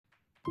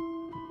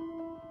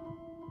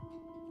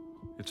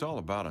It's all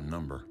about a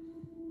number.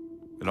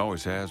 It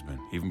always has been,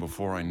 even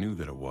before I knew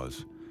that it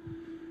was.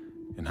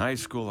 In high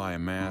school, I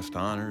amassed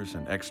honors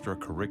and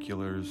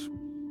extracurriculars.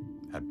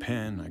 At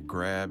Penn, I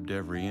grabbed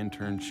every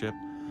internship,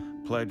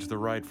 pledged the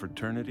right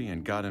fraternity,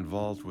 and got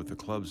involved with the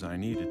clubs I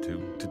needed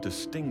to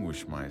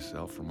distinguish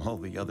myself from all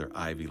the other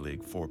Ivy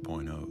League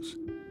 4.0s.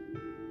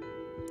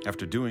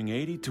 After doing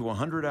 80 to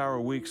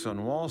 100-hour weeks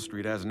on Wall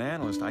Street as an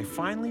analyst, I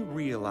finally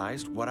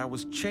realized what I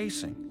was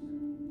chasing.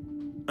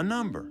 A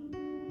number.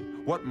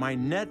 What my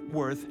net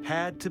worth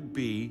had to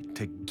be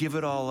to give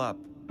it all up.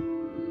 I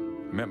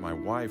met my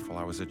wife while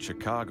I was at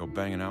Chicago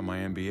banging out my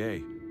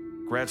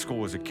MBA. Grad school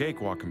was a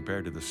cakewalk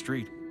compared to the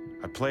street.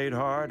 I played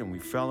hard and we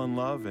fell in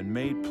love and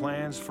made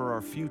plans for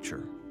our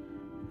future.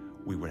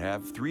 We would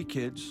have 3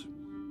 kids,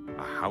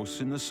 a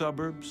house in the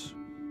suburbs,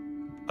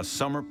 a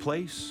summer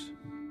place.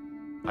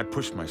 I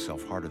pushed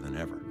myself harder than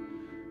ever.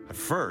 At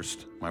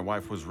first, my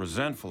wife was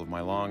resentful of my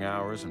long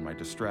hours and my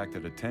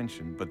distracted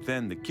attention, but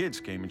then the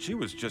kids came and she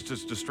was just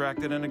as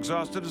distracted and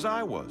exhausted as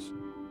I was.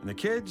 And the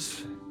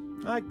kids,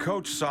 I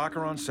coached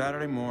soccer on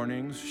Saturday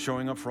mornings,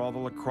 showing up for all the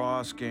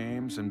lacrosse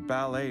games and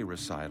ballet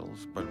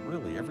recitals, but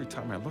really every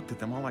time I looked at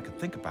them, all I could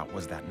think about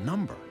was that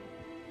number.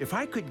 If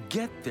I could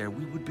get there,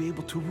 we would be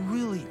able to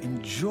really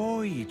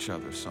enjoy each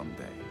other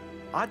someday.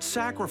 I'd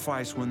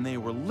sacrifice when they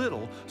were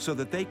little so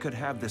that they could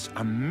have this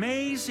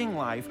amazing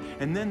life,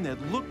 and then they'd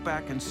look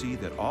back and see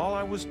that all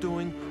I was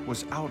doing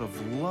was out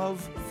of love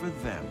for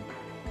them.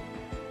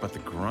 But the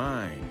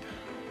grind,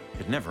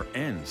 it never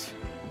ends.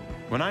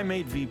 When I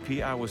made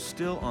VP, I was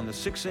still on the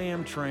 6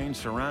 a.m. train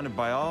surrounded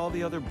by all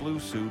the other blue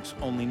suits,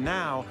 only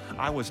now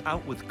I was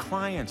out with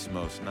clients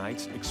most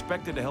nights,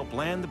 expected to help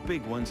land the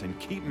big ones and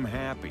keep them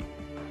happy.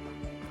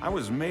 I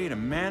was made a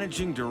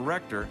managing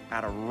director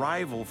at a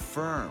rival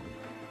firm.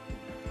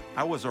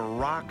 I was a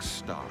rock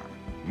star,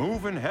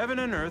 moving heaven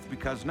and earth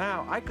because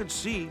now I could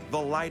see the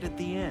light at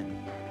the end.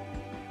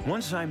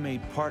 Once I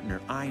made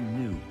partner, I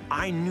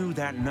knew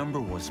that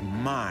number was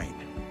mine.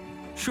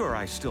 Sure,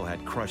 I still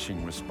had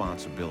crushing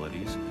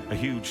responsibilities, a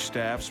huge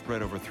staff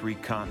spread over 3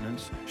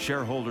 continents,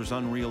 shareholders'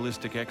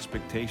 unrealistic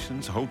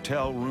expectations,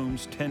 hotel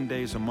rooms 10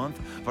 days a month,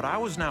 but I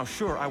was now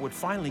sure I would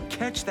finally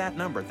catch that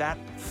number, that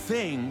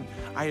thing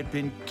I had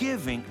been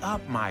giving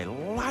up my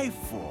life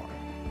for.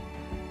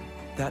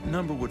 That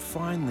number would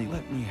finally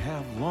let me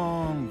have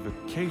long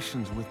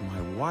vacations with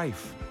my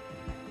wife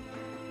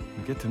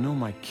and get to know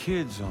my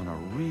kids on a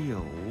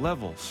real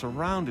level,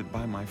 surrounded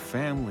by my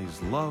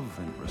family's love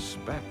and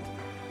respect.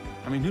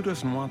 I mean, who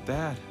doesn't want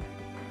that?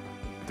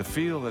 To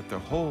feel that their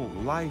whole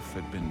life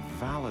had been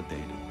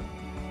validated.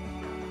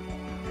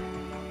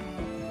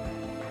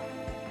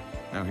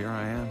 Now here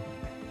I am,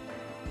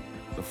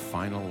 the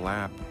final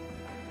lap.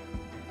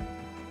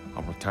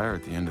 I'll retire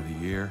at the end of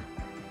the year.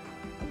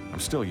 I'm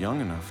still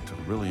young enough to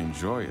really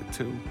enjoy it,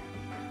 too.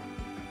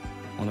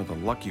 One of the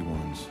lucky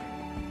ones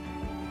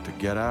to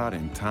get out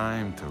in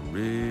time to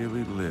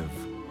really live.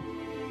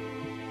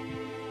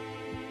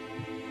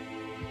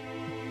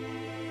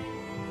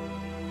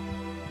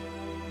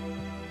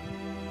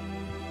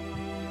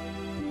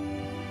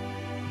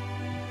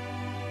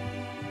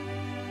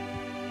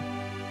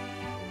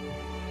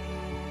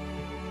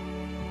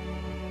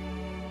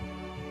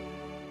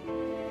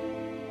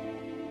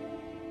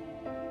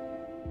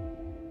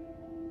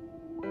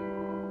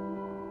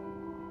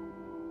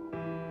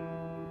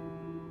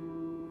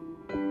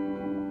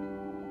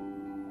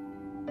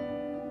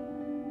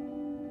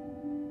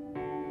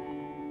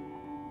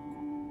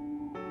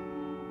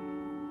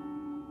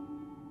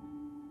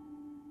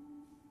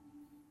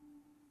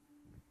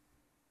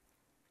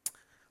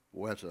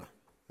 Well,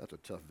 that's a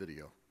tough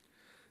video.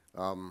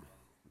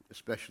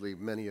 Especially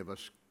many of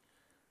us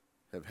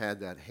have had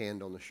that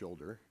hand on the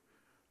shoulder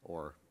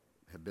or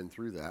have been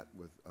through that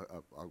with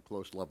a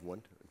close loved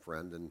one, a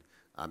friend, and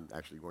I'm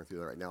actually going through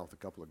that right now with a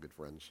couple of good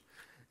friends.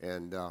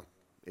 And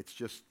it's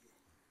just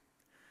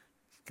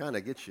kind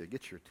of gets your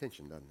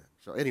attention, doesn't it?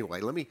 So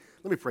anyway, let me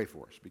pray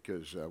for us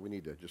because we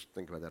need to just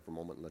think about that for a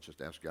moment and let's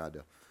just ask God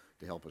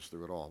to help us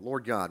through it all.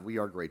 Lord God, we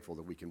are grateful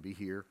that we can be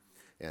here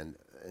and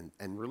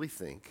really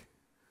think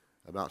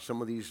about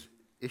some of these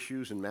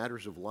issues and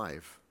matters of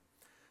life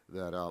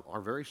that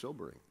are very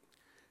sobering.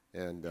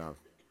 And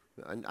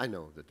I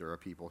know that there are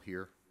people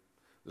here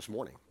this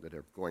morning that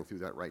are going through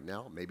that right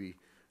now, maybe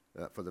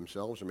for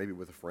themselves or maybe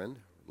with a friend,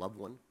 loved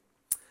one.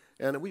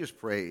 And we just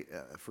pray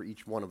for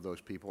each one of those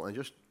people and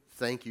just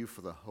thank you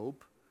for the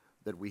hope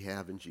that we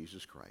have in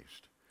Jesus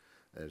Christ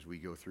as we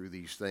go through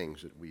these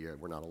things, that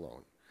we're not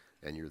alone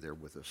and you're there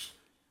with us,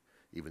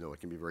 even though it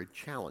can be very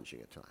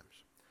challenging at times.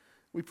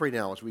 We pray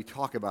now as we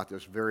talk about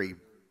this very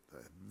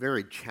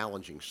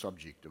challenging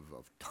subject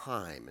of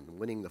time and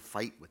winning the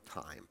fight with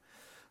time.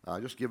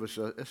 Just give us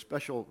a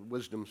special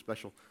wisdom,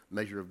 special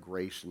measure of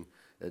grace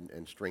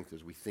and strength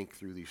as we think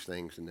through these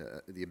things and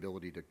the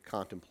ability to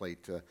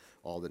contemplate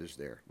all that is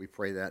there. We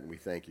pray that and we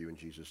thank you in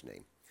Jesus'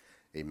 name.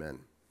 Amen.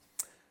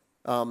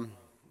 The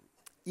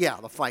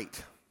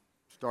fight.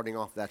 Starting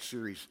off that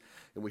series,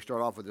 and we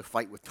start off with the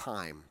fight with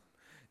time.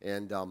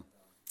 And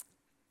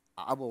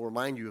I will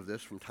remind you of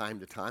this from time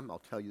to time.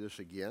 I'll tell you this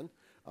again.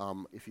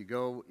 If you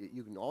go,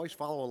 you can always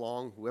follow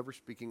along, whoever's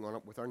speaking on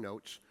it, with our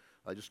notes.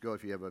 Just go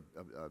if you have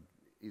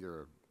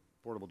either a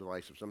portable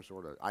device of some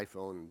sort, an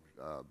iPhone,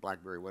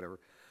 BlackBerry, whatever,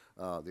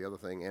 the other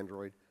thing,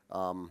 Android,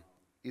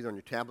 either on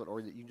your tablet or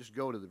you just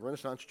go to the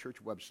Renaissance Church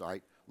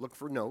website, look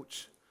for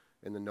notes,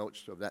 and the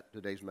notes of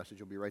today's message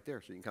will be right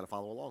there, so you can kind of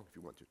follow along if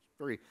you want to.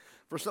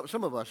 For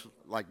some of us,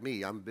 like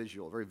me, I'm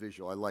visual, very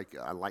visual. I like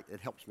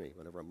it helps me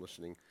whenever I'm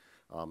listening,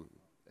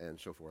 and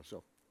so forth.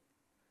 So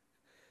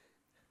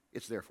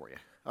it's there for you.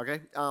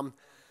 Okay.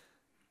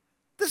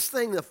 This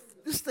thing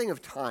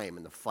of time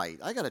and the fight.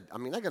 I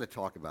gotta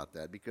talk about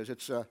that because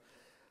it's the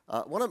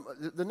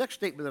next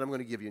statement that I'm going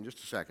to give you in just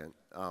a second.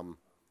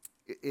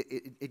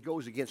 It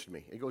goes against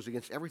me. It goes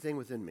against everything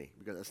within me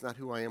because that's not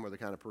who I am or the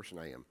kind of person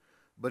I am.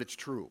 But it's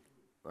true,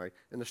 right?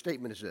 And the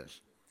statement is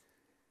this: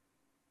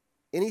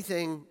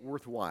 anything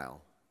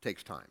worthwhile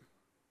takes time.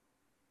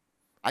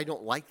 I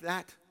don't like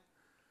that.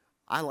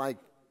 I like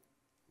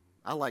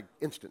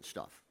instant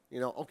stuff.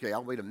 Okay,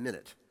 I'll wait a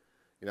minute.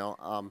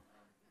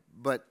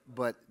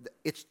 But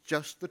it's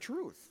just the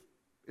truth.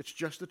 It's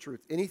just the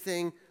truth.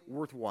 Anything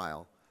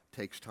worthwhile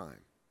takes time.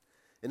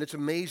 And it's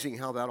amazing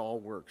how that all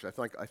works. I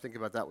think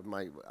about that with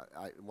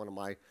one of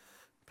my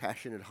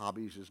passionate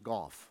hobbies is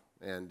golf.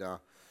 And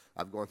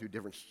I've gone through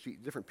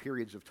different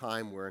periods of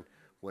time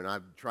when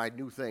I've tried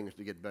new things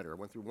to get better. I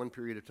went through one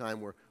period of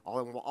time where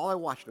all I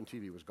watched on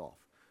TV was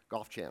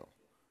Golf Channel.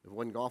 If it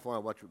wasn't golf, I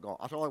watched golf.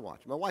 That's all I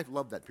watched. My wife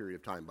loved that period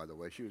of time, by the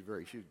way. She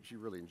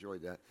really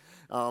enjoyed that.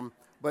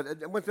 But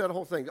I went through that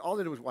whole thing. All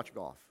I did was watch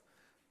golf.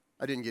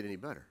 I didn't get any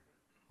better.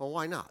 Well,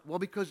 why not? Well,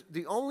 because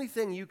the only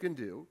thing you can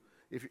do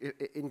if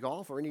in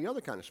golf or any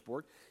other kind of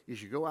sport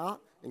is you go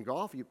out in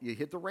golf, you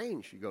hit the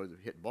range. You go to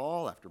hit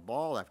ball after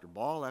ball after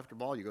ball after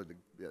ball. You go to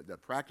the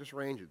practice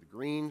range at the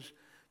greens,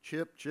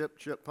 chip,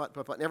 putt.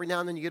 And every now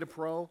and then you get a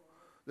pro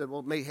that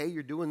will say, hey,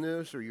 you're doing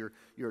this, or you're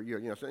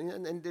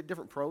and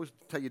different pros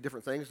tell you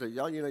different things. They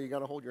you got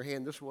to hold your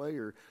hand this way,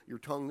 or your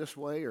tongue this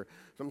way, or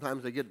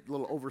sometimes they get a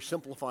little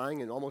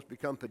oversimplifying and almost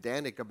become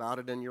pedantic about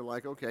it, and you're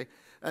like, okay,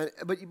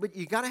 but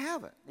you got to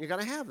have it. You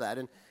got to have that,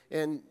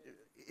 and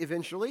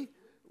eventually,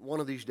 one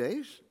of these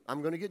days,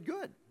 I'm going to get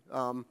good.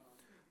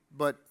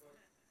 But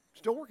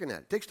still working at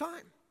it. It takes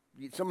time.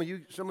 Some of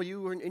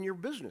you are in your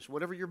business,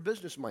 whatever your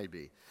business might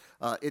be.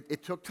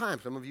 It took time.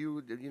 Some of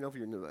you, if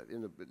you're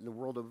in the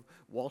world of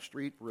Wall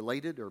Street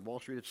related or Wall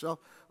Street itself,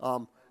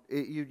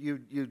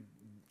 you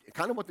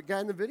kind of what the guy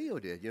in the video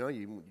did.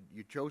 You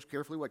chose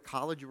carefully what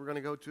college you were going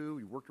to go to.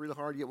 You worked really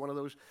hard to get one of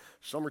those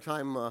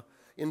summertime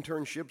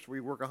internships where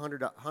you work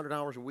 100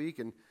 hours a week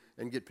and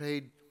get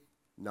paid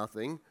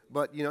nothing.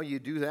 But you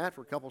do that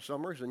for a couple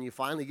summers and you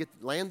finally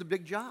land the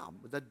big job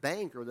with that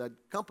bank or that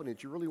company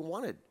that you really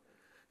wanted.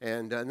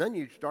 And then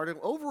you started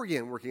over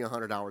again working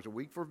 100 hours a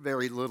week for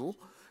very little,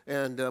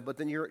 but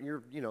then you're on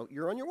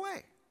your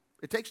way.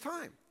 It takes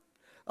time.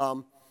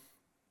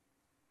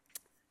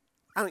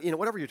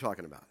 Whatever you're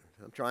talking about.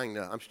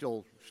 I'm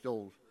still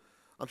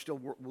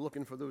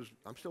looking for those.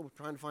 I'm still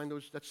trying to find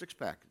that six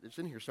pack. It's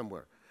in here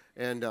somewhere,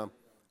 and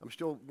I'm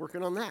still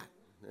working on that.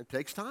 It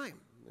takes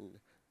time. And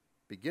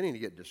beginning to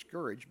get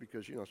discouraged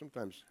because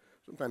sometimes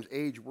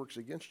age works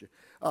against you.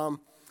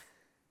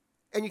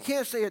 And you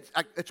can't say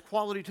it's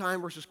quality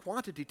time versus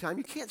quantity time.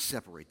 You can't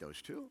separate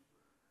those two.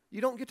 You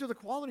don't get to the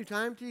quality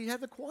time till you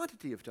have the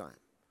quantity of time.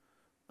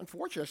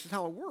 Unfortunately, this is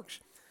how it works.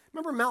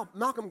 Remember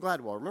Malcolm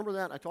Gladwell? Remember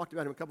that? I talked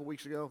about him a couple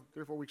weeks ago,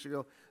 3 or 4 weeks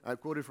ago. I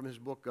quoted from his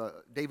book,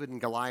 David and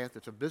Goliath.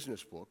 It's a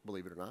business book,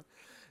 believe it or not.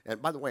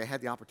 And by the way, I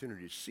had the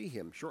opportunity to see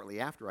him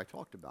shortly after I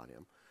talked about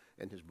him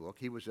and his book.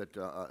 He was at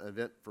an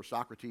event for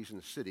Socrates in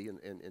the city, and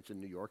it's in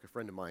New York. A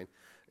friend of mine,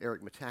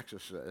 Eric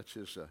Metaxas, that's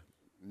his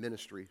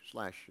ministry /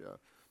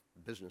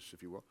 business,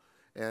 if you will.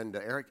 And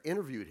Eric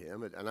interviewed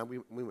him, and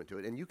we went to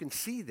it. And you can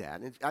see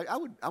that. And I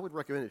would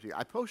recommend it to you.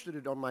 I posted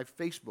it on my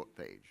Facebook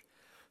page.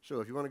 So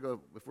if you want to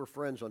go, if we're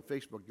friends on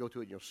Facebook, go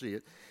to it and you'll see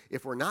it.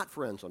 If we're not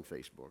friends on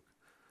Facebook,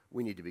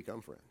 we need to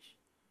become friends.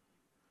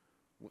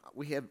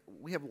 We have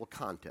a little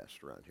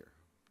contest around here,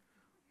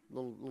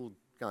 little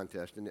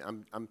contest, and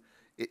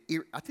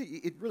I think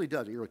it really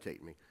does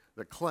irritate me.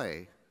 That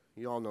Clay,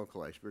 you all know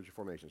Clay, spiritual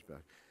formation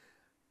specialist.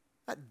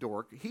 That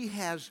dork,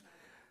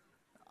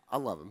 I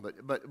love him,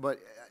 but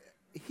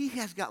he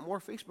has got more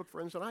Facebook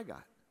friends than I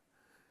got.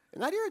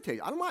 And that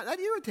irritates. I don't mind.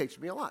 That irritates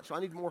me a lot. So I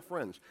need more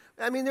friends.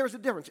 I mean, there's a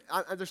difference.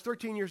 There's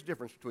 13 years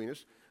difference between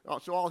us.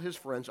 So all his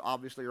friends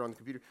obviously are on the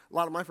computer. A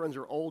lot of my friends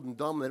are old and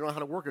dumb. They don't know how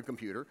to work a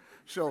computer.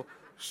 So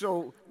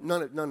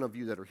none of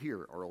you that are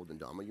here are old and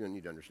dumb. You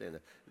need to understand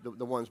that.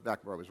 The ones back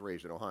where I was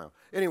raised in Ohio.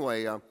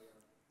 Anyway,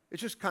 it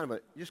just kind of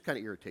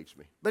irritates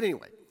me. But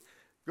anyway,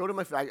 go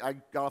to I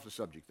got off the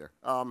subject there.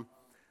 Go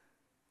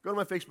to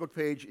my Facebook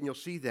page and you'll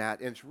see that,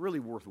 and it's really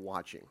worth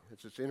watching.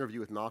 It's an interview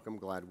with Malcolm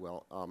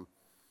Gladwell.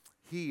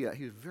 He's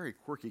a very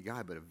quirky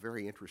guy, but a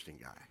very interesting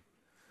guy.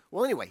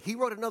 Well, anyway, he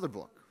wrote another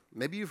book.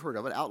 Maybe you've heard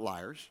of it,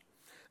 Outliers.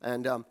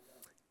 And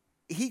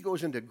he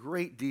goes into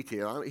great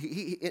detail.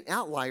 In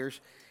Outliers,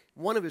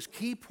 one of his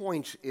key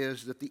points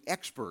is that the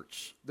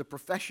experts, the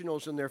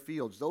professionals in their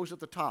fields, those at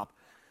the top,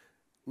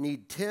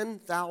 need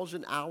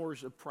 10,000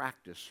 hours of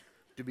practice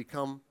to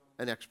become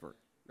an expert.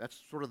 That's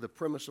sort of the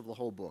premise of the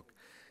whole book.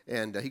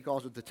 And he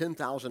calls it the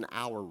 10,000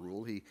 hour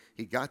rule. He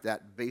got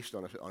that based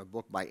on a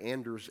book by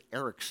Anders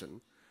Ericsson.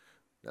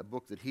 That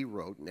book that he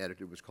wrote and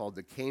edited was called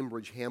The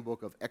Cambridge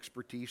Handbook of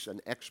Expertise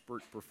and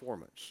Expert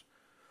Performance.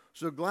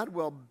 So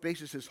Gladwell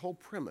bases his whole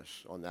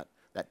premise on that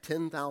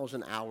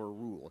 10,000 hour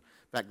rule.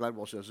 In fact,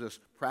 Gladwell says this: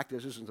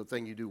 practice isn't the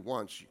thing you do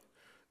once.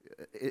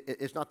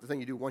 It's not the thing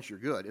you do once you're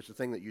good. It's the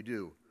thing that you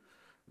do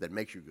that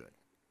makes you good.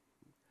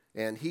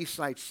 And he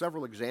cites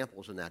several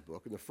examples in that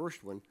book. And the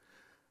first one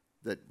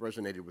that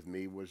resonated with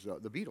me was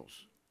the Beatles.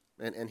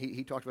 And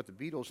he talked about the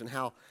Beatles and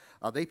how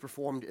they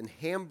performed in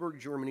Hamburg,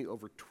 Germany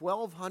over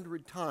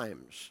 1,200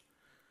 times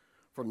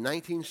from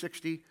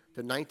 1960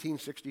 to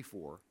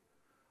 1964,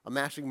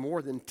 amassing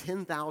more than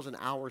 10,000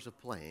 hours of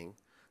playing,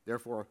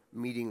 therefore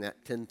meeting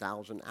that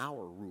 10,000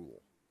 hour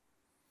rule.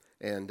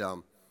 And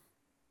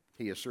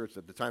he asserts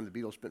that the time the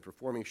Beatles spent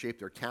performing shaped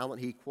their talent.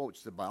 He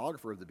quotes the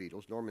biographer of the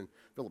Beatles,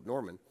 Philip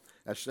Norman,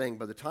 as saying,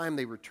 by the time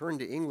they returned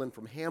to England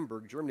from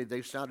Hamburg, Germany,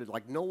 they sounded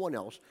like no one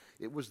else.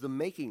 It was the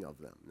making of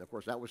them. And of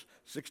course, that was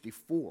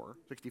 64,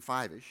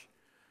 65-ish.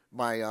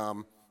 By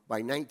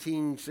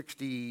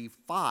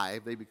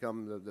 1965, they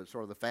become the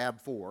sort of the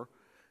Fab Four,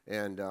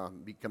 and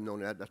become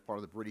known as that's part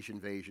of the British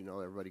invasion.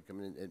 Everybody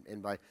coming in,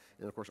 and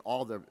of course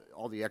all the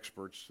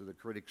experts, the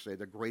critics say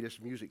the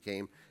greatest music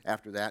came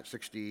after that.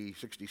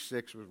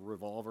 66 was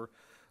Revolver,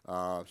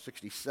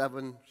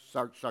 67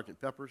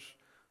 Sgt. Pepper's,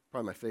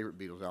 probably my favorite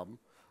Beatles album.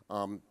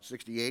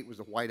 68 was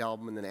the White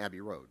Album, and then Abbey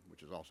Road,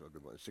 which is also a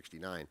good one.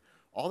 69.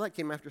 All that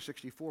came after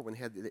 64 when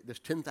this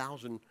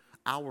 10,000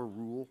 hour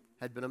rule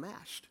had been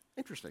amassed.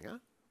 Interesting, huh?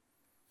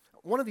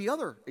 One of the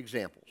other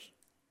examples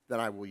that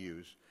I will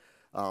use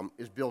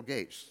is Bill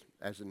Gates,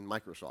 as in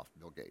Microsoft,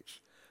 Bill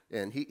Gates.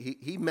 And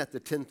he met the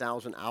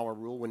 10,000 hour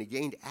rule when he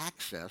gained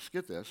access,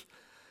 get this,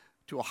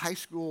 to a high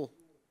school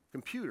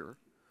computer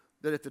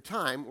that at the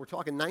time, we're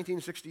talking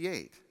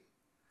 1968.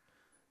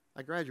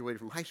 I graduated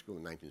from high school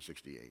in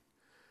 1968.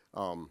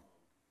 I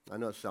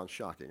know it sounds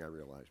shocking, I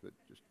realize, but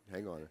just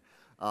hang on.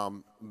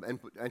 And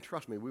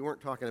trust me, we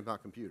weren't talking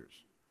about computers.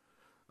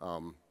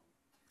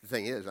 The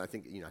thing is, I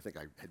think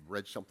I had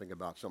read something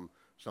about some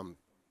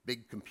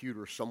big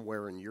computer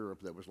somewhere in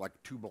Europe that was like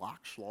 2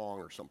 blocks long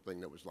or something,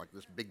 that was like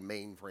this big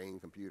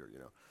mainframe computer,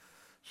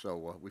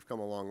 So we've come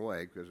a long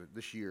way, because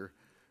this year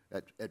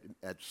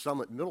at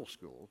Summit Middle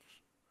Schools,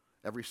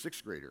 every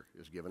 6th grader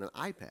is given an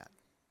iPad.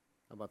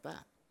 How about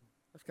that?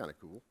 That's kind of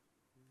cool.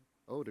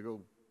 Oh, to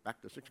go back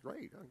to 6th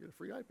grade, I'll get a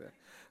free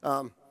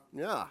iPad.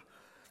 Yeah.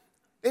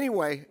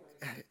 Anyway,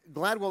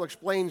 Gladwell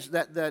explains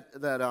that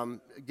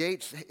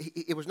Gates,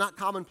 it was not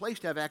commonplace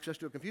to have access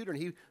to a computer,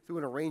 and he, through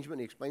an arrangement,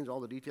 he explains all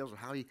the details of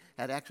how he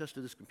had access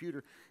to this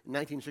computer in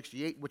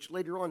 1968, which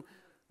later on,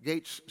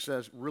 Gates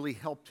says really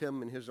helped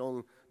him in his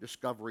own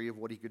discovery of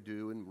what he could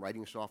do in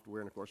writing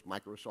software, and of course,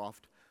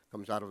 Microsoft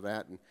comes out of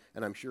that,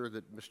 and I'm sure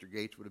that Mr.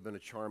 Gates would have been a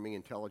charming,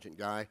 intelligent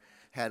guy.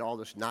 Had all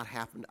this not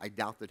happened, I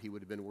doubt that he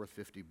would have been worth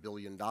 $50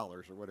 billion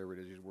or whatever it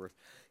is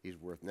he's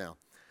worth now.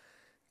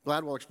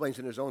 Gladwell explains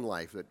in his own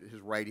life that his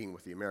writing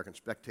with the American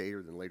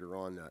Spectator, then later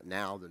on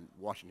now the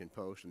Washington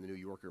Post and the New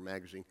Yorker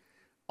magazine,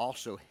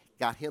 also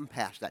got him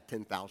past that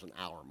 10,000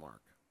 hour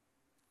mark.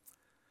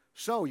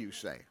 So you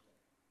say,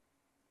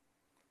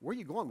 where are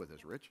you going with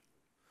this, Rich?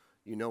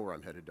 You know where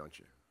I'm headed, don't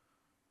you?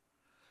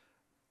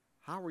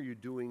 How are you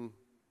doing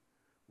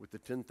with the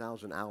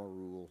 10,000 hour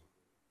rule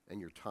and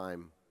your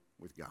time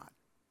with God?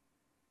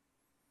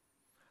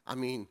 I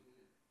mean,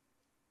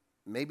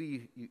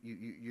 maybe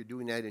you're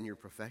doing that in your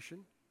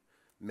profession.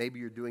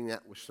 Maybe you're doing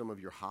that with some of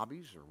your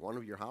hobbies, or one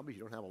of your hobbies.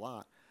 You don't have a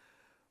lot.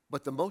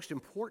 But the most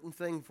important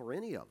thing for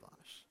any of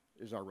us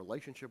is our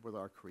relationship with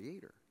our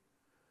Creator.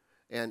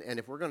 And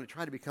if we're going to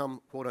try to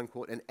become, quote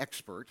unquote, an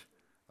expert,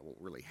 that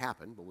won't really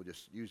happen, but we'll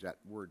just use that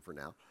word for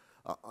now,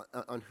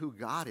 on who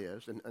God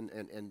is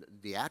and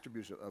the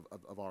attributes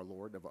of our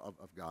Lord,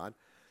 of God,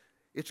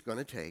 it's going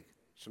to take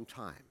some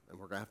time. And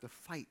we're going to have to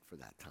fight for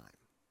that time.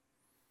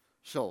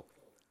 So,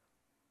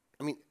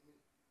 I mean,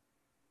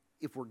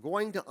 if we're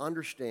going to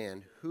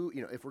understand who,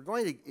 if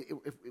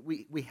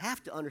we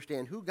have to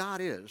understand who God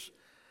is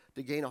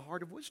to gain a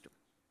heart of wisdom.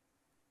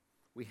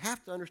 We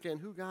have to understand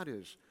who God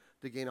is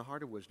to gain a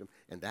heart of wisdom,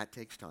 and that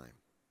takes time.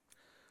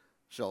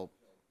 So,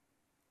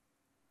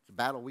 it's a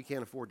battle we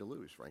can't afford to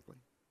lose, frankly.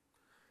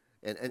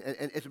 And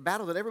it's a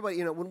battle that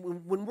everybody,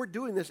 when we're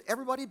doing this,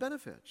 everybody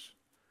benefits.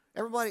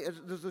 Everybody,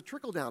 there's a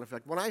trickle-down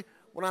effect.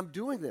 When I'm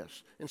doing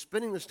this and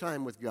spending this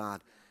time with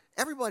God,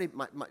 everybody,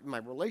 my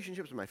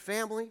relationships with my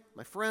family,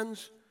 my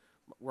friends,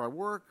 where I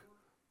work,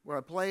 where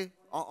I play,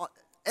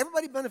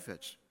 everybody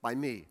benefits by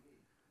me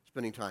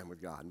spending time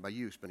with God and by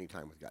you spending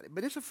time with God.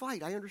 But it's a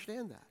fight. I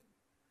understand that.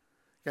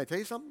 Can I tell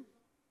you something?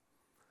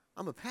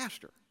 I'm a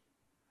pastor.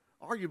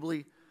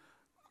 Arguably,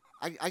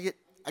 I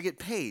get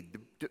paid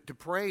to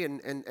pray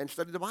and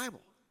study the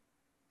Bible.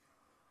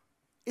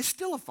 It's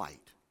still a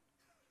fight.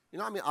 You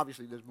know, I mean,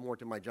 obviously there's more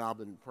to my job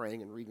than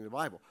praying and reading the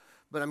Bible.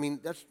 But I mean,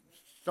 that's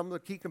some of the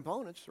key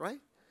components, right?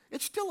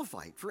 It's still a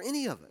fight for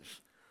any of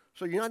us.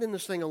 So you're not in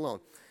this thing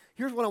alone.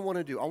 Here's what I want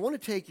to do. I want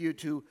to take you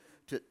to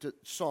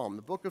Psalm,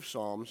 the book of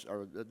Psalms,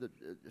 or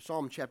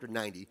Psalm chapter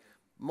 90.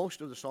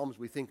 Most of the Psalms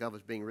we think of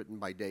as being written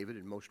by David,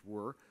 and most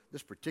were.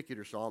 This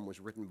particular Psalm was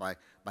written by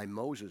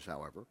Moses,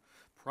 however,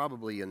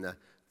 probably in the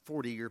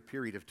 40-year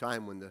period of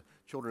time when the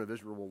children of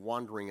Israel were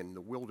wandering in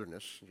the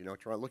wilderness,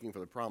 looking for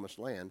the promised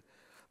land.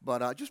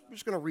 But just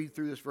going to read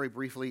through this very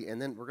briefly,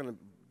 and then we're going to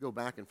go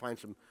back and find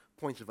some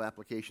points of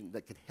application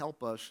that can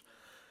help us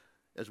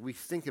as we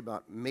think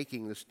about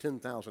making this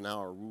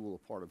 10,000-hour rule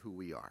a part of who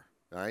we are.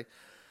 All right?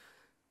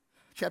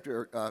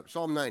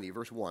 Psalm 90,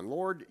 verse 1.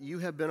 Lord, you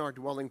have been our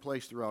dwelling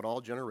place throughout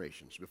all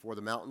generations. Before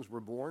the mountains were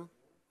born,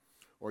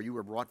 or you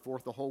were brought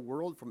forth the whole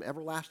world, from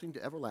everlasting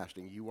to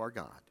everlasting, you are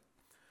God.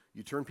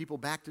 You turn people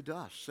back to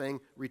dust,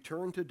 saying,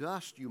 return to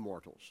dust, you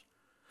mortals.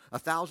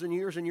 1,000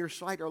 years in your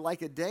sight are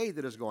like a day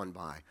that has gone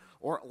by,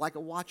 or like a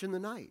watch in the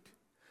night.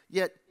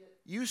 Yet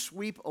you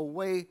sweep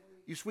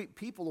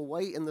people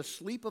away in the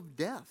sleep of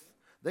death.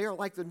 They are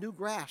like the new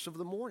grass of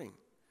the morning.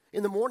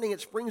 In the morning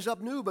it springs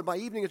up new, but by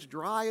evening it's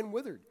dry and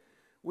withered.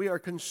 We are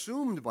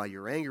consumed by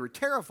your anger,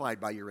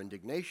 terrified by your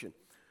indignation.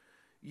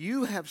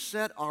 You have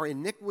set our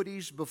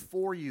iniquities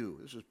before you.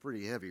 This is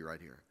pretty heavy right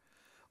here.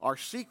 Our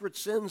secret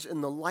sins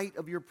in the light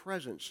of your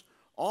presence.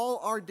 All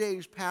our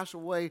days pass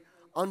away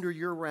under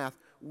your wrath.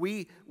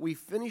 We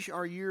finish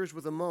our years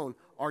with a moan.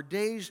 Our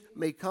days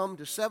may come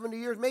to 70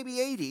 years, maybe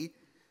 80,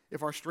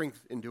 if our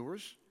strength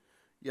endures.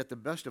 Yet the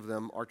best of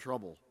them are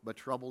trouble, but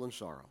trouble and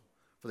sorrow.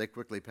 For they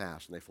quickly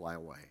pass and they fly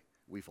away.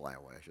 We fly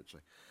away, I should say.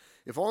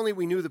 If only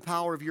we knew the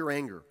power of your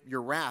anger.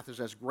 Your wrath is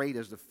as great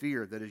as the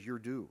fear that is your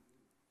due.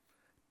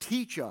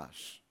 Teach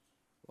us,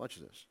 watch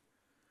this,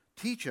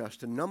 teach us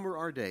to number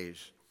our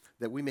days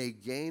that we may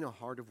gain a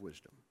heart of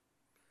wisdom.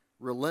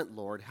 Relent,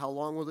 Lord, how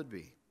long will it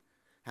be?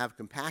 Have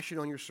compassion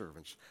on your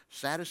servants.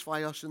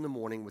 Satisfy us in the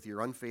morning with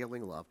your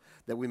unfailing love,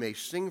 that we may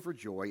sing for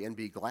joy and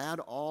be glad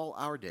all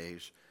our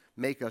days.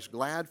 Make us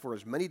glad for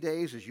as many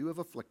days as you have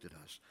afflicted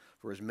us,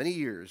 for as many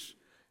years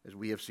as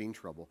we have seen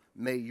trouble.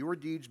 May your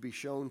deeds be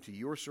shown to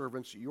your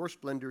servants, your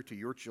splendor to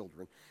your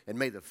children, and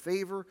may the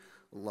favor,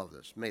 love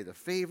this, may the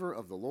favor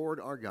of the Lord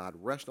our God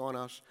rest on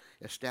us,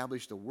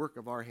 establish the work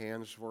of our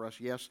hands for us,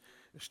 yes,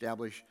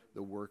 establish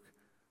the work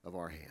of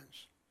our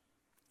hands.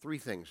 Three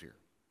things here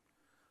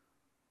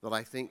that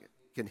I think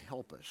can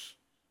help us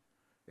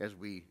as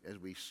we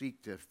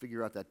seek to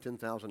figure out that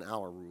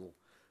 10,000-hour rule,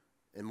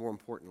 and more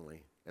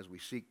importantly, as we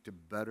seek to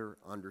better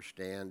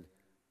understand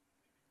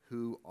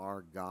who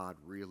our God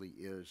really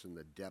is in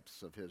the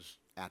depths of his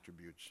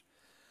attributes,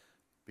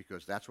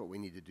 because that's what we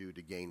need to do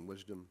to gain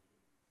wisdom,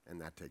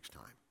 and that takes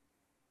time.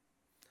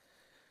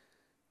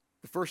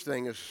 The first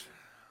thing is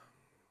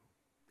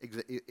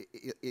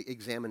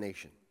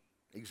examination.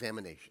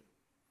 Examination.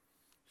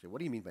 So what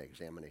do you mean by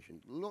examination?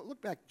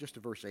 Look back just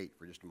to verse 8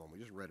 for just a moment. We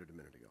just read it a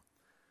minute ago.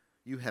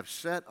 You have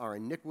set our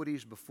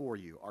iniquities before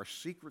you, our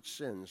secret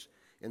sins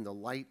in the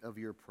light of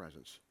your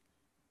presence.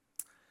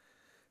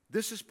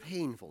 This is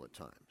painful at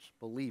times.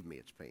 Believe me,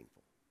 it's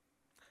painful.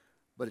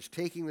 But it's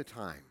taking the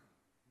time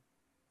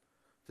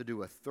to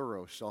do a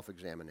thorough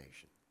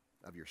self-examination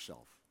of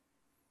yourself,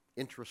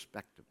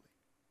 introspectively,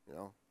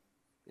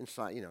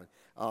 inside,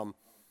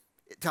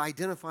 to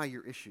identify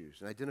your issues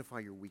and identify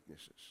your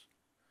weaknesses.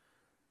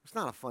 It's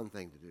not a fun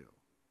thing to do,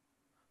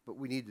 but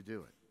we need to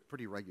do it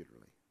pretty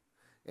regularly.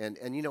 And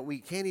we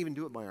can't even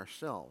do it by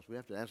ourselves. We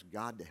have to ask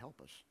God to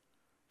help us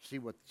see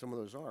what some of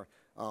those are.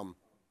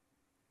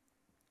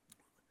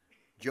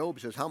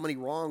 Job says, how many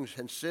wrongs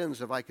and sins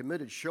have I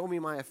committed? Show me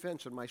my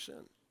offense and my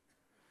sin.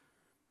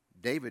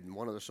 David in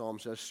one of the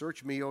Psalms says,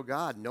 search me, O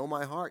God, know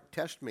my heart,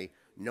 test me,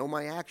 know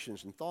my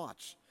actions and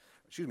thoughts.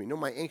 Know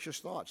my anxious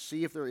thoughts.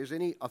 See if there is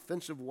any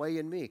offensive way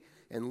in me,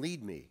 and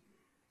lead me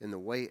in the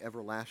way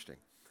everlasting.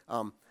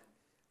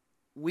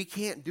 We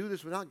can't do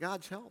this without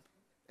God's help.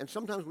 And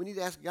sometimes we need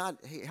to ask God,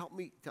 hey, help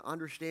me to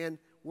understand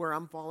where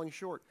I'm falling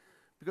short.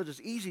 Because it's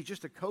easy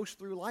just to coast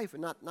through life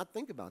and not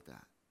think about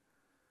that.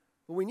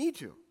 But we need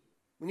to.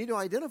 We need to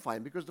identify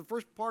them, because the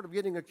first part of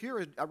getting a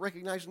cure is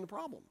recognizing the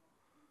problem.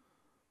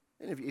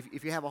 And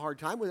if you have a hard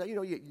time with that,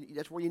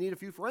 that's where you need a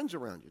few friends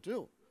around you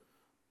too.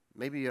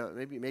 Maybe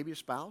a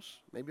spouse,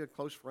 maybe a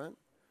close friend.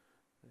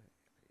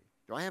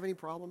 Do I have any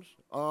problems?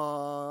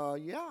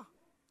 Yeah.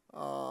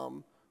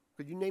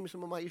 Could you name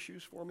some of my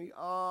issues for me?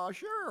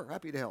 Sure,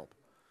 happy to help.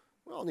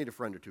 Well, I'll need a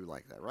friend or two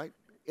like that, right?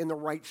 In the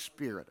right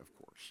spirit, of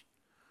course.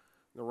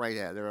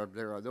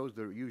 There are those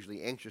that are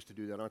usually anxious to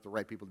do that aren't the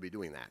right people to be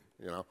doing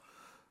that,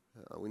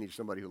 we need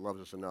somebody who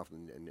loves us enough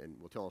and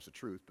will tell us the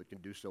truth, but can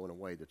do so in a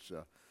way that's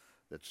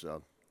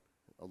a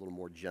little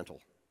more gentle.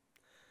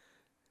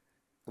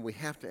 And we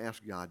have to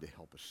ask God to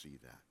help us see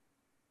that.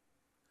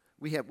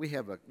 We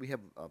have a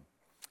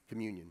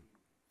communion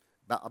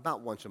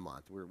about once a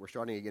month. We're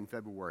starting again in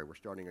February. We're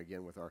starting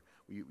again with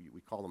we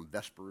call them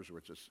Vespers,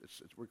 or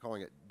we're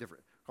calling it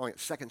different, calling it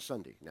Second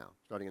Sunday now,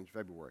 starting in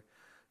February.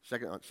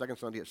 Second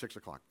Sunday at 6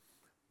 o'clock.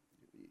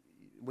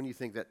 when do you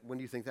think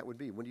that would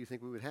be? When do you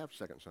think we would have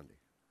Second Sunday?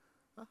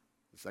 Huh?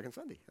 The second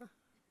Sunday. Huh?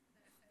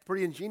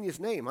 Pretty ingenious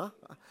name, huh?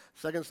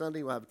 Second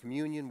Sunday, we'll have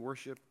communion,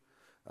 worship,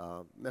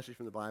 message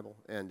from the Bible,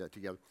 and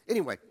together.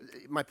 Anyway,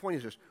 my point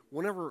is this.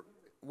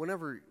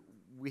 Whenever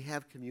we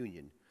have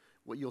communion,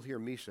 what you'll hear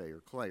me say, or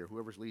Clay, or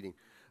whoever's leading,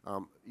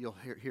 you'll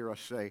hear us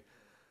say,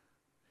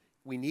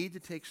 we need to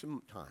take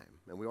some time,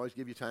 and we always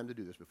give you time to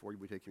do this before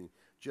we take communion,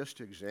 just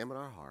to examine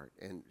our heart,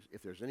 and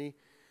if there's any,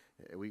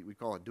 we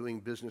call it doing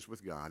business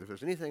with God. If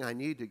there's anything I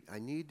need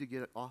to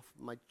get it off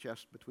my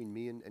chest between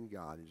me and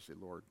God, and just say,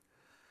 Lord,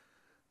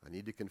 I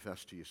need to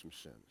confess to you some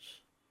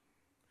sins.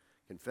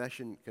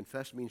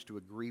 Confess means to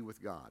agree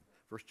with God.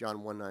 1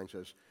 John 1:9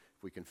 says,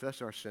 if we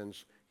confess our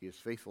sins, he is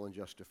faithful and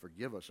just to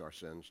forgive us our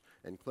sins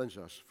and cleanse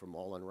us from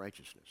all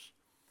unrighteousness.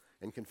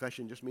 And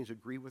confession just means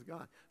agree with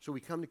God. So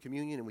we come to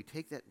communion and we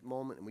take that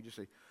moment and we just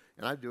say,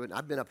 and I do it, and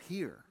I've been up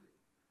here.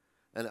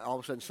 And all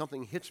of a sudden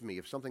something hits me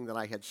of something that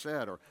I had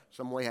said or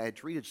some way I had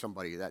treated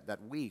somebody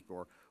that week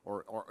or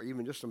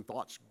even just some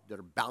thoughts that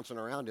are bouncing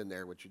around in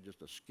there, which is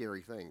just a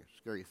scary thing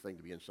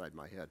to be inside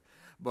my head.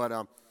 But,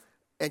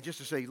 and just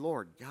to say,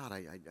 Lord, God,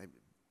 I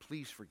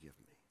please forgive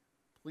me.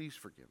 Please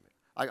forgive me.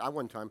 I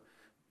one time,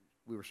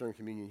 we were serving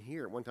communion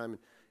here at one time,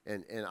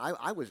 and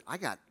I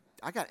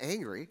got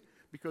angry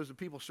because the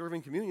people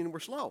serving communion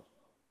were slow.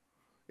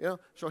 You know,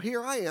 so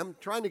here I am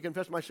trying to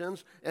confess my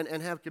sins and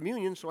have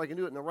communion so I can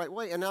do it in the right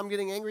way, and now I'm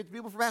getting angry at the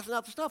people for passing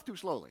out the stuff too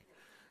slowly.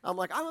 I'm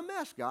like, I'm a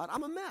mess, God.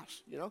 I'm a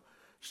mess, you know.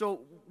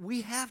 So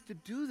we have to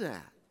do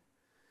that.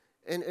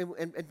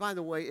 And by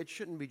the way, it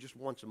shouldn't be just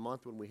once a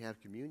month when we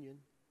have communion.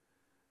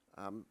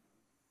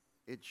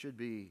 It should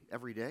be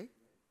every day,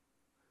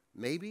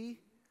 maybe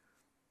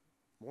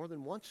more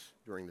than once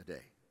during the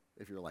day,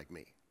 if you're like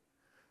me.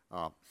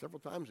 Several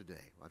times a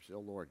day, I say, oh,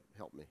 Lord,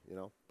 help me, you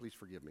know, please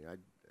forgive me. I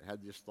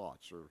had these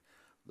thoughts or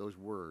those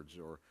words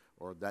or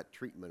that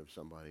treatment of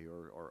somebody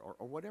or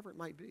whatever it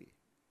might be.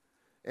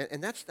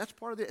 And that's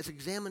part of it. It's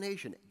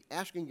examination,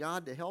 asking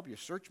God to help you.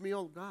 Search me,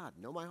 oh God,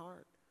 know my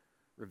heart.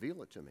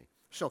 Reveal it to me.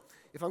 So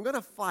if I'm going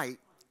to fight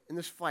in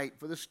this fight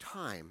for this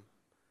time,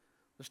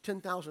 this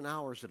 10,000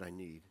 hours that I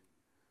need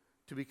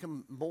to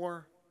become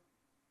more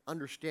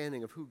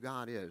understanding of who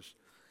God is,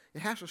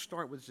 it has to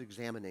start with this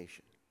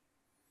examination.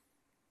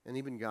 And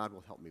even God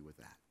will help me with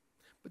that.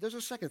 But there's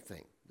a second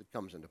thing that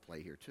comes into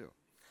play here too.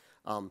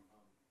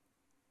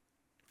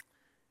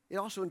 It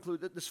also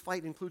includes, this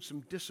fight includes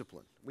some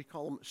discipline. We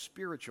call them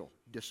spiritual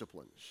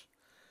disciplines.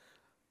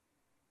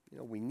 You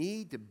know, we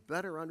need to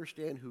better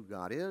understand who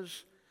God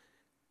is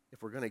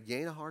if we're going to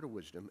gain a heart of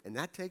wisdom, and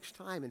that takes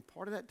time, and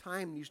part of that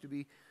time needs to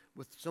be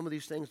with some of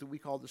these things that we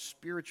call the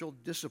spiritual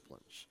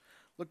disciplines.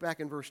 Look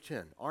back in verse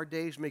 10. Our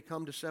days may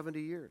come to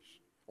 70 years,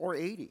 or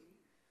 80,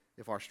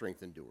 if our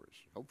strength endures.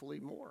 Hopefully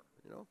more,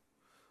 you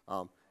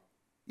know.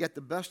 Yet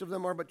the best of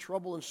them are but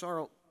trouble and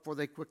sorrow, for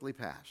they quickly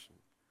pass.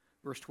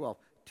 Verse 12,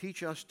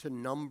 teach us to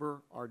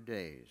number our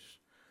days,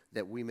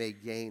 that we may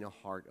gain a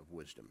heart of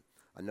wisdom.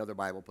 Another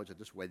Bible puts it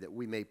this way, that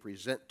we may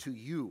present to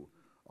you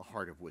a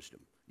heart of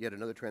wisdom. Yet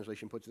another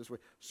translation puts it this way,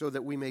 so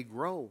that we may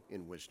grow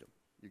in wisdom.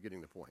 You're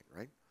getting the point,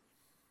 right?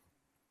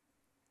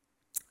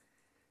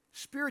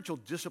 Spiritual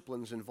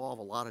disciplines involve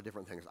a lot of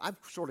different things. I've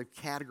sort of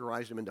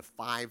categorized them into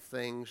 5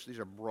 things. These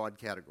are broad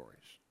categories.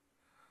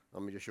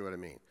 Let me just show you what I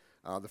mean.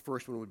 The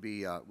first one would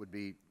be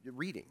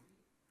reading.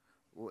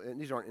 Well,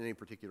 and these aren't in any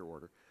particular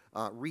order.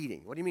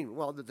 Reading. What do you mean?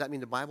 Well, does that mean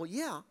the Bible?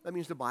 Yeah, that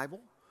means the Bible.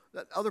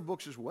 Other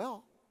books as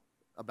well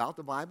about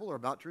the Bible or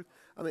about truth.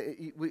 I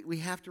mean, we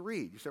have to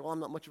read. You say, well, I'm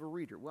not much of a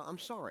reader. Well, I'm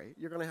sorry.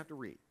 You're going to have to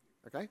read,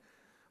 okay?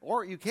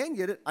 Or you can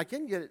get it. I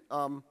can get it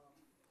on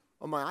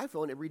my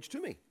iPhone. It reads to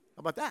me.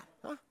 How about that?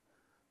 Huh?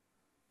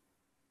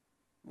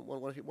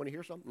 Want to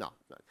hear something?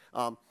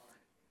 No.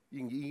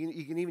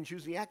 You can even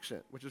choose the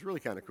accent, which is really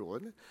kind of cool,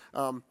 isn't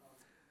it?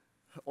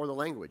 Or the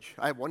language.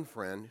 I have one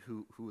friend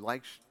who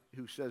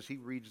says he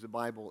reads the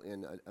Bible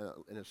in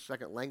a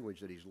second language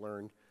that he's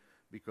learned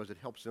because it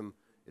helps him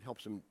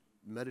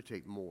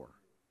meditate more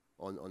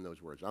on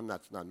those words.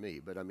 That's not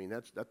me, but I mean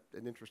that's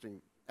an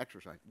interesting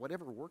exercise.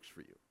 Whatever works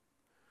for you.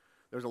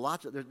 There's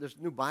there's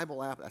new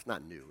Bible app. That's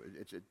not new.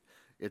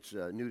 It's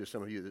new to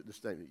some of you. This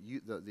thing,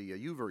 the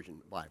YouVersion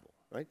Bible,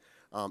 right?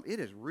 It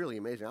is really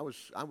amazing. I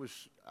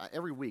was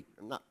every week,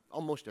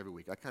 almost every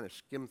week, I kind of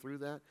skimmed through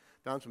that,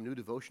 found some new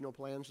devotional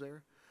plans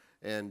there,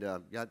 and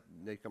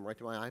they come right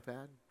to my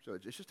iPad. So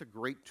it's just a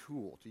great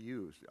tool to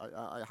use.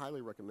 I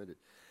highly recommend it.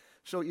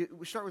 So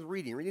we start with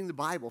reading the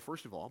Bible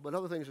first of all, but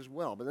other things as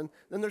well. But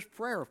then there's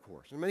prayer, of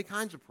course, and many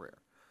kinds of prayer.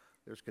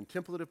 There's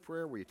contemplative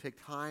prayer where you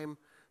take time,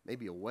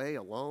 maybe away,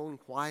 alone,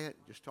 quiet,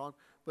 just talk.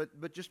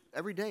 But just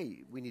every day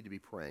we need to be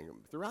praying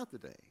throughout the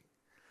day.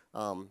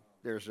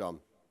 There's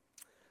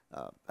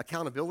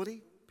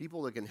accountability,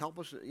 people that can help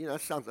us. You know,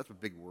 that's a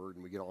big word,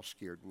 and we get all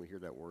scared when we hear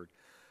that word.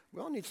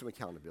 We all need some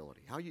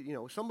accountability.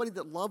 Somebody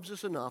that loves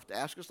us enough to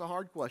ask us the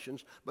hard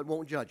questions, but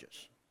won't judge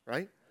us,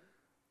 right?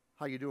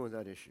 How you doing with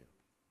that issue?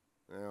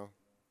 Well,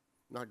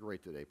 not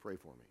great today. Pray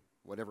for me,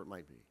 whatever it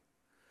might be.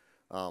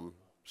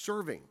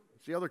 Serving.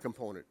 It's the other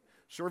component.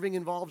 Serving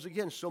involves,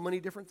 again, so many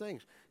different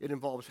things. It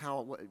involves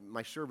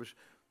my service,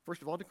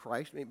 first of all, to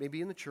Christ,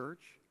 maybe in the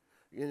church.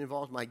 It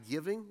involves my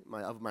giving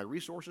of my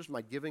resources,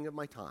 my giving of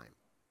my time.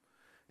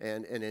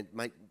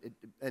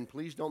 And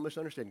please don't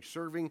misunderstand.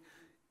 Serving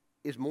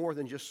is more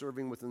than just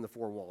serving within the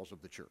four walls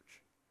of the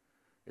church.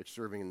 It's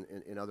serving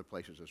in other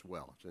places as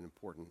well. It's an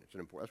important.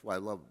 That's why I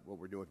love what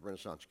we're doing with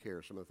Renaissance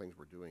Care. Some of the things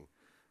we're doing,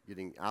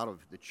 getting out of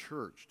the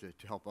church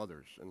to help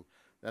others, and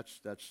that's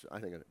I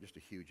think just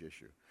a huge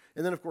issue.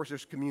 And then of course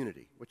there's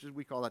community, which is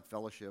we call that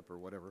fellowship or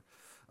whatever,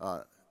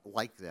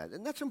 like that,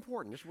 and that's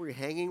important. This is where you're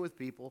hanging with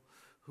people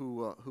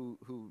who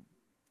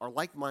are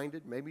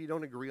like-minded. Maybe you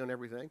don't agree on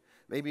everything.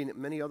 Maybe in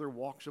many other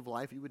walks of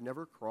life you would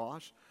never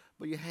cross,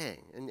 but you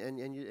hang,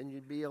 and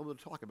you'd be able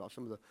to talk about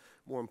some of the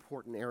more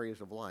important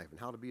areas of life and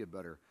how to be a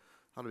better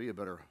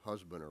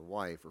husband or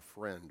wife or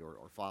friend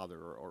or father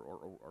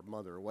or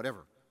mother or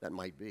whatever that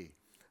might be.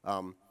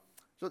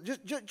 So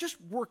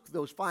just work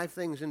those 5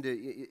 things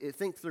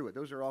think through it.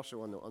 Those are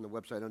also on the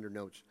website under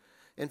notes,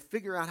 and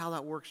figure out how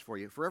that works for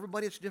you. For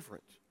everybody, it's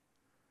different.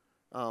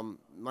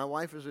 My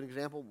wife is an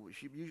example.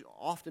 She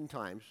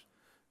oftentimes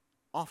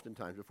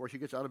before she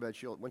gets out of bed,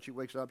 when she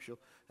wakes up, she'll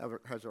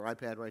has her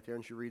iPad right there,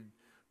 and she'll read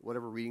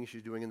whatever reading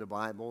she's doing in the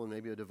Bible and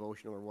maybe a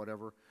devotional or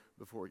whatever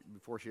before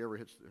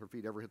her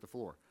feet ever hit the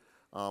floor.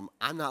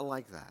 I'm not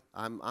like that.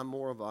 I'm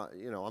more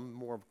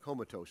of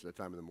comatose at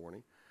the time of the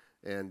morning,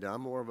 and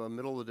I'm more of a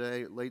middle of the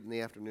day, late in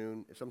the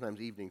afternoon,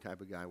 sometimes evening type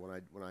of guy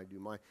when I do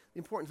mine. The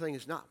important thing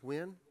is not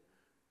when,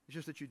 it's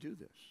just that you do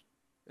this,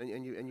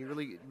 and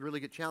you really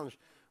get challenged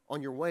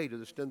on your way to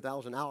this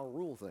 10,000 hour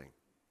rule thing,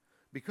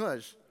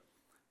 because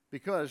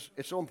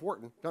it's so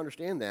important to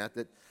understand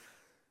that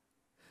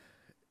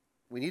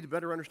we need to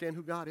better understand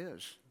who God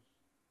is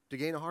to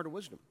gain a heart of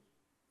wisdom.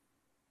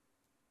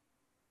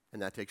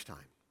 And that takes time.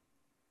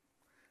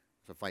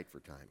 It's a fight for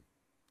time.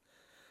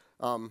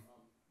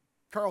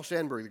 Carl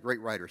Sandburg, the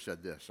great writer,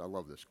 said this. I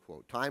love this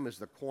quote. "Time is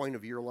the coin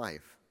of your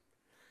life.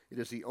 It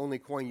is the only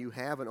coin you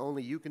have, and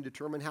only you can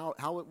determine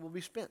how it will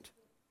be spent.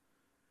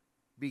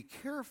 Be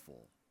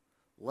careful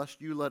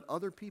lest you let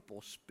other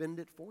people spend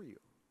it for you."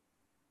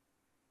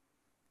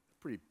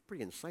 Pretty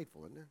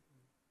insightful, isn't it?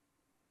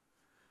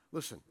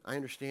 Listen, I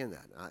understand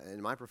that.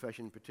 In my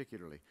profession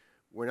particularly,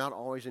 we're not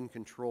always in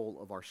control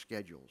of our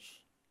schedules.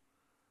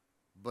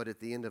 But at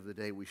the end of the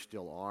day, we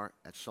still are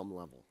at some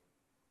level.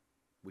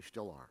 We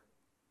still are.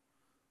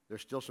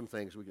 There's still some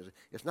things we can say.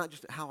 It's not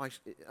just how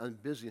I'm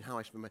busy and how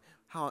I spend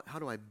how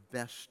do I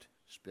best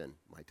spend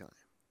my time?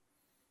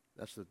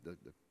 That's the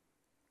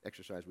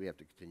exercise we have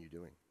to continue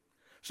doing.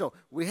 So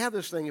we have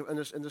this thing and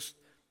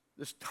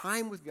this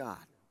time with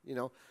God.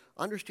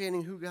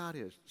 Understanding who God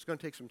is. It's going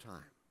to take some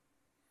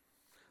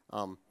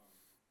time.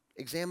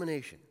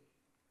 Examination,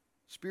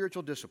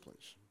 spiritual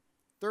disciplines.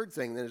 Third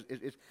thing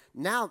is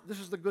now this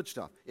is the good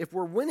stuff. If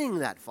we're winning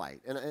that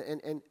fight,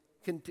 and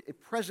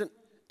present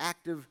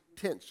active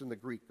tense in the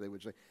Greek, they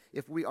would say,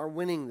 if we are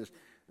winning this,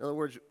 in other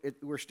words,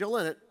 we're still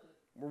in it,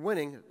 we're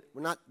winning.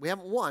 We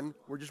haven't won.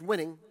 We're just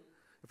winning.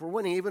 If we're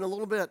winning even a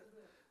little bit,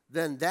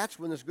 then that's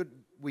when it's good.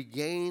 We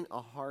gain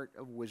a heart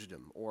of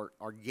wisdom, or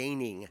are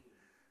gaining,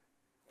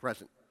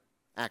 present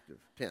active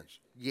tense,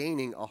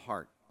 gaining a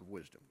heart of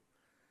wisdom.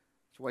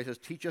 That's why he says,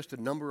 "Teach us to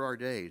number our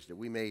days, that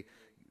we may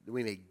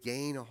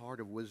gain a heart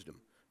of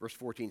wisdom." Verse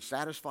 14,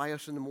 "Satisfy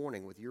us in the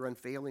morning with your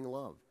unfailing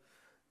love,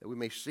 that we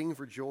may sing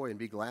for joy and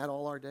be glad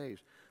all our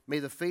days. May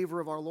the favor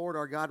of our Lord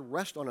our God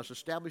rest on us.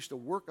 Establish the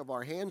work of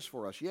our hands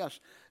for us." Yes,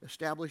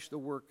 establish the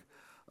work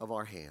of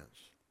our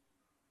hands.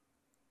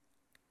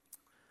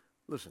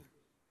 Listen,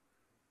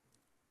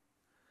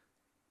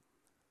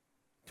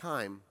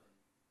 time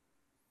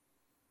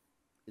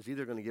is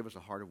either going to give us a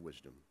heart of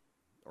wisdom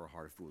or a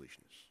heart of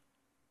foolishness.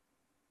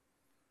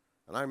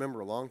 And I remember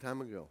a long time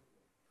ago,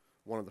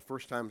 one of the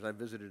first times I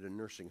visited a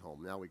nursing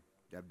home. Now we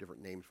have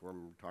different names for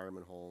them: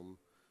 retirement home,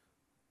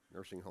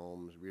 nursing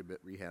homes,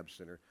 rehab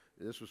center.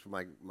 This was for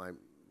my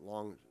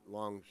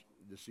long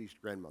deceased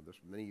grandmother.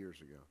 This was many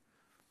years ago.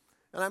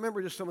 And I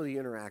remember just some of the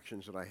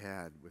interactions that I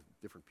had with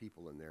different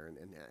people in there.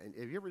 And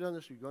have you ever done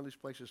this? You've gone to these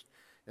places,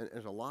 and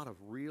there's a lot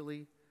of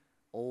really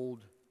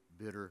old,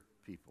 bitter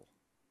people.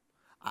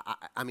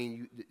 I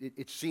mean,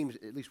 it seems,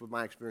 at least with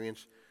my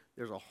experience,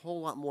 there's a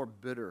whole lot more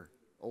bitter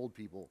old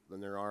people than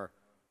there are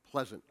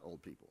pleasant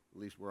old people, at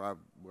least where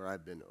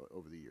I've been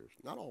over the years.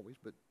 Not always,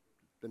 but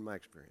it's been my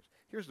experience.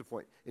 Here's the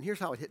point, and here's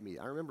how it hit me.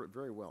 I remember it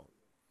very well.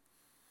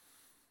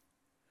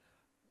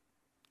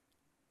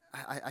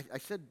 I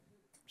said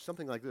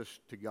something like this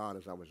to God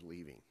as I was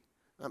leaving.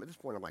 At this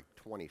point, I'm like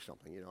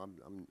 20-something.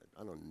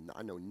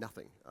 I know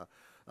nothing.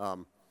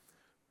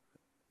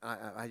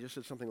 I just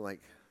said something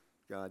like,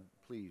 "God,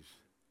 please,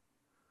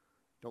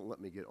 don't let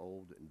me get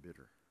old and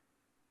bitter.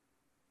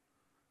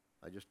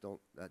 That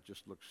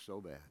just looks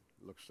so bad.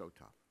 It looks so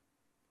tough."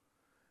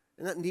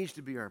 And that needs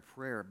to be our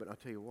prayer, but I'll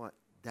tell you what,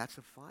 that's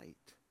a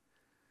fight.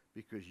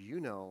 Because you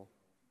know,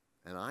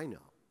 and I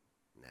know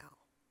now,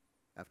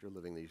 after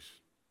living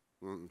these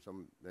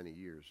so many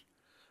years,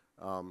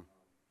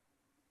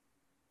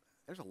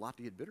 there's a lot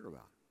to get bitter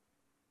about.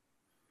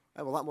 I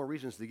have a lot more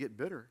reasons to get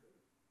bitter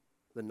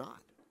than not.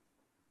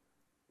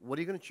 What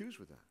are you going to choose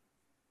with that?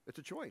 It's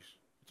a choice.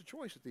 It's a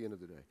choice at the end of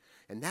the day.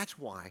 And that's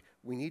why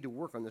we need to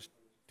work on this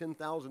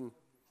 10,000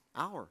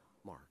 hour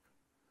mark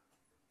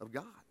of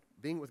God,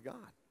 being with God.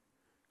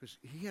 Because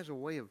he has a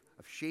way of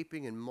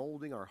shaping and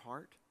molding our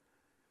heart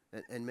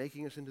and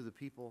making us into the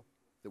people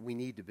that we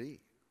need to be.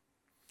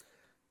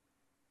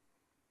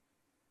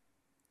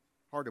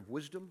 Heart of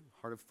wisdom,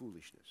 heart of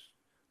foolishness.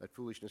 That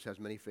foolishness has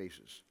many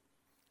faces.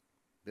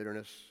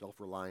 Bitterness,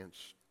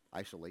 self-reliance,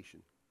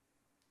 isolation.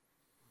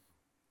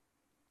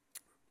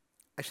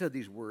 I said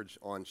these words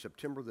on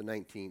September the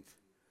 19th,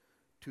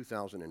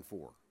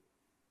 2004.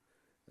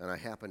 And I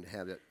happened to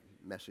have that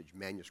message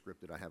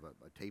manuscripted. I have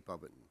a tape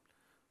of it, and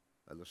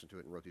I listened to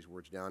it and wrote these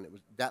words down. It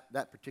was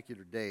that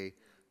particular day,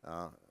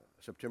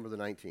 September the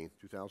 19th,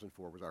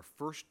 2004, was our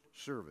first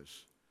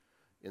service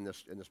in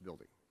this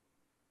building.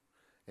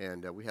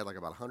 And we had like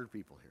about 100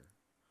 people here,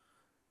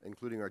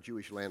 including our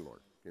Jewish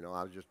landlord. You know,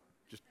 I was just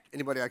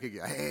anybody I could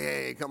get.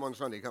 Hey, come on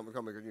Sunday, come.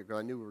 Because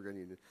I knew we were going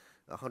to need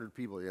 100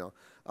 people. You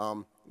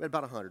know, we had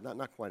about 100,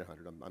 not quite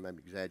 100. I'm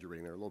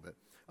exaggerating there a little bit.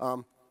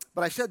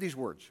 But I said these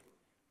words.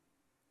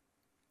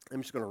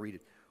 I'm just going to read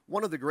it.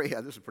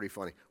 This is pretty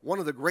funny. One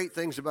of the great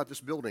things about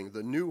this building,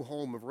 the new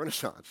home of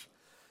Renaissance,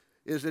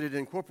 is that it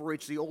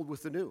incorporates the old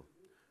with the new.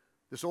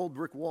 This old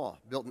brick wall,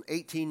 built in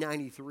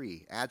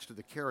 1893, adds to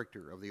the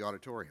character of the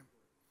auditorium.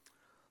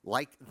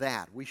 Like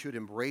that, we should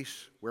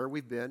embrace where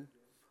we've been,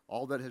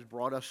 all that has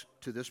brought us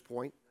to this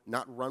point,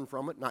 not run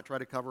from it, not try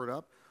to cover it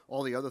up,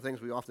 all the other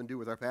things we often do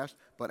with our past,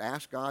 but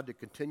ask God to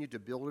continue to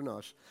build in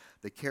us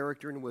the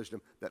character and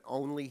wisdom that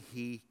only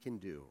He can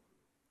do.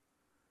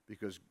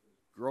 Because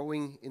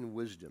growing in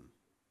wisdom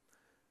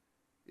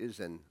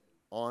is an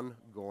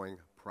ongoing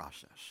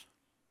process.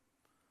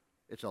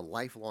 It's a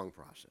lifelong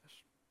process.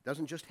 It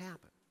doesn't just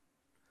happen.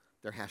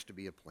 There has to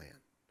be a plan.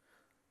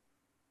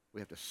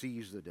 We have to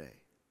seize the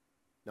day.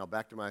 Now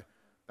back to my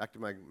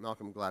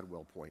Malcolm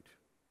Gladwell point.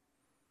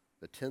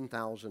 The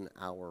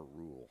 10,000-hour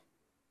rule.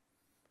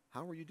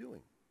 How are you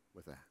doing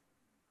with that?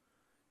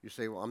 You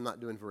say, well, I'm not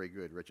doing very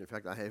good, Rich. In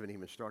fact, I haven't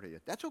even started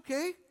yet. That's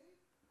okay.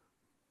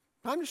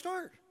 Time to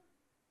start.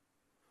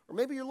 Or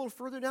maybe you're a little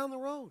further down the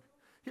road.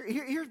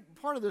 Here's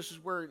part of this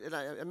is where, and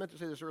I meant to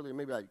say this earlier,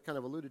 maybe I kind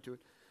of alluded to it.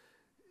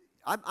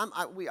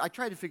 I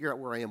tried to figure out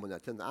where I am with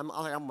that 10,000. I'm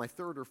on my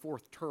third or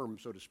fourth term,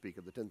 so to speak,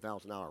 of the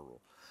 10,000-hour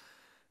rule.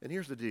 And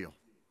here's the deal.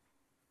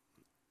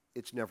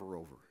 It's never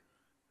over.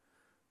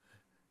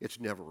 It's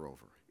never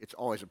over. It's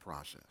always a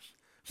process.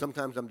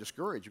 Sometimes I'm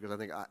discouraged because I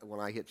think when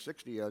I hit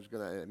 60, I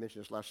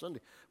mentioned this last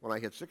Sunday, when I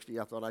hit 60,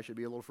 I thought I should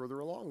be a little further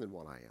along than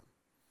what I am.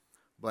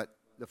 But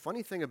the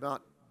funny thing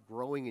about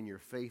growing in your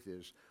faith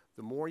is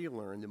the more you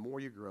learn, the more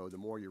you grow, the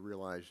more you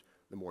realize,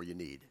 the more you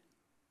need.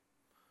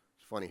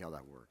 It's funny how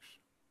that works.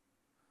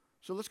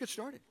 So let's get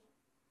started.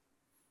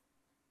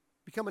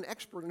 Become an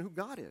expert in who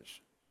God is.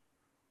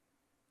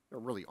 There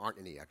really aren't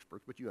any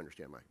experts, but you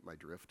understand my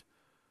drift.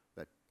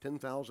 That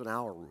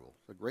 10,000-hour rule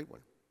is a great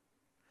one.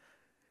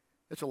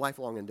 It's a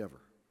lifelong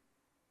endeavor.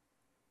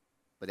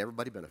 But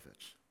everybody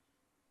benefits.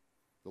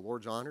 The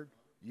Lord's honored,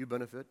 you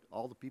benefit,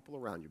 all the people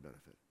around you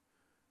benefit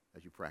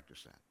as you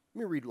practice that. Let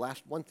me read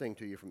one thing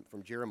to you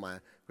from Jeremiah,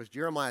 because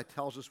Jeremiah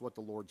tells us what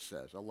the Lord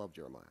says. I love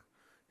Jeremiah.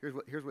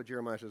 Here's what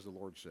Jeremiah says the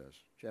Lord says.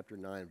 Chapter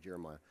 9 of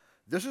Jeremiah.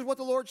 This is what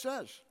the Lord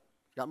says.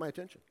 Got my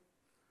attention.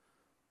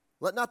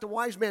 Let not the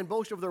wise man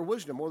boast of their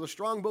wisdom, or the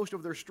strong boast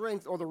of their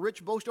strength, or the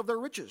rich boast of their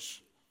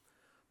riches.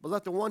 But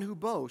let the one who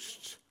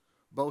boasts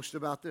boast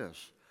about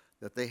this,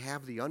 that they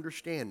have the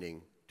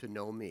understanding to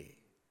know me,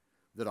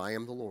 that I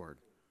am the Lord,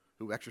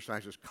 who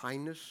exercises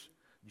kindness,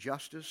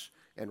 justice,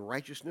 and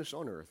righteousness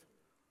on earth,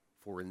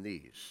 for in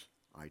these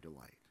I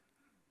delight.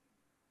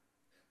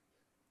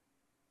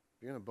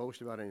 If you're going to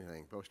boast about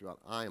anything, boast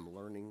about, I am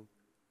learning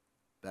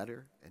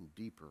better and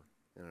deeper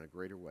and in a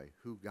greater way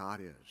who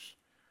God is.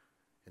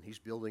 And He's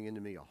building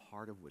into me a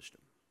heart of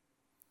wisdom.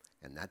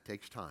 And that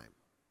takes time.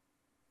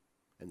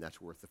 And that's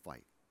worth the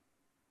fight.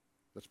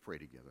 Let's pray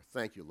together.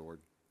 Thank you,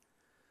 Lord,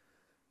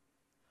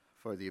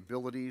 for the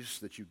abilities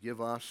that you give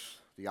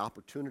us, the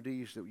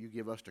opportunities that you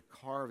give us to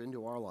carve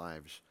into our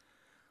lives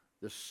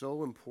this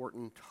so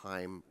important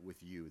time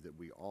with you that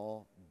we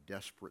all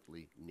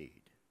desperately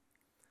need.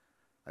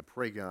 I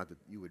pray, God, that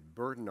you would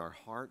burden our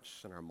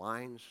hearts and our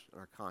minds and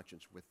our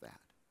conscience with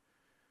that.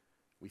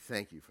 We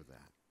thank you for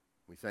that.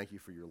 We thank you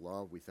for your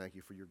love. We thank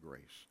you for your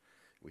grace.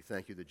 We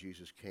thank you that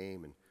Jesus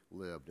came and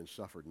lived and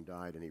suffered and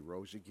died, and He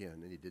rose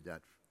again, and He did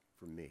that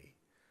for me,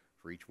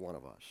 for each one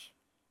of us,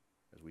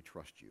 as we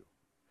trust you.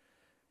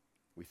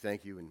 We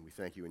thank you, and we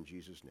thank you in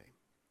Jesus' name.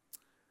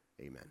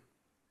 Amen.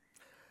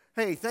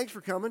 Hey, thanks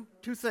for coming.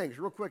 Two things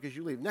real quick as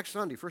you leave. Next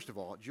Sunday, first of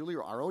all,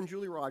 our own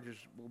Julie Rogers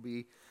will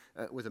be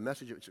with a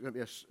message. It's going to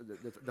be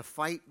the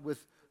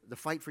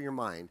fight for your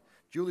mind.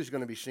 Julie's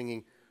going to be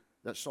singing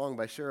that song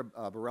by Sarah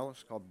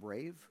Bareilles called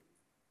Brave.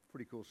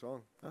 Pretty cool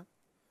song,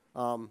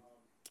 huh?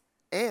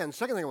 And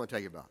second thing I want to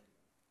tell you about,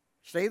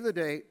 save the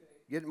date,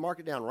 mark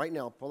it down right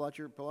now, pull out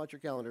your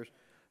calendars,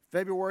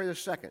 February the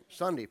 2nd,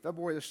 Sunday,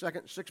 February the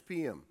 2nd, 6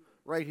 p.m.,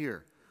 right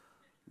here.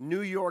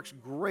 New York's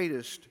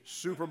greatest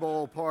Super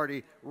Bowl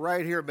party,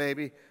 right here,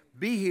 baby.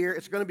 Be here.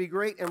 It's going to be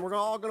great, and we're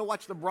all going to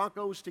watch the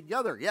Broncos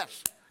together.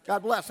 Yes.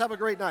 God bless. Have a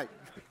great night.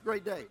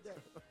 Great day.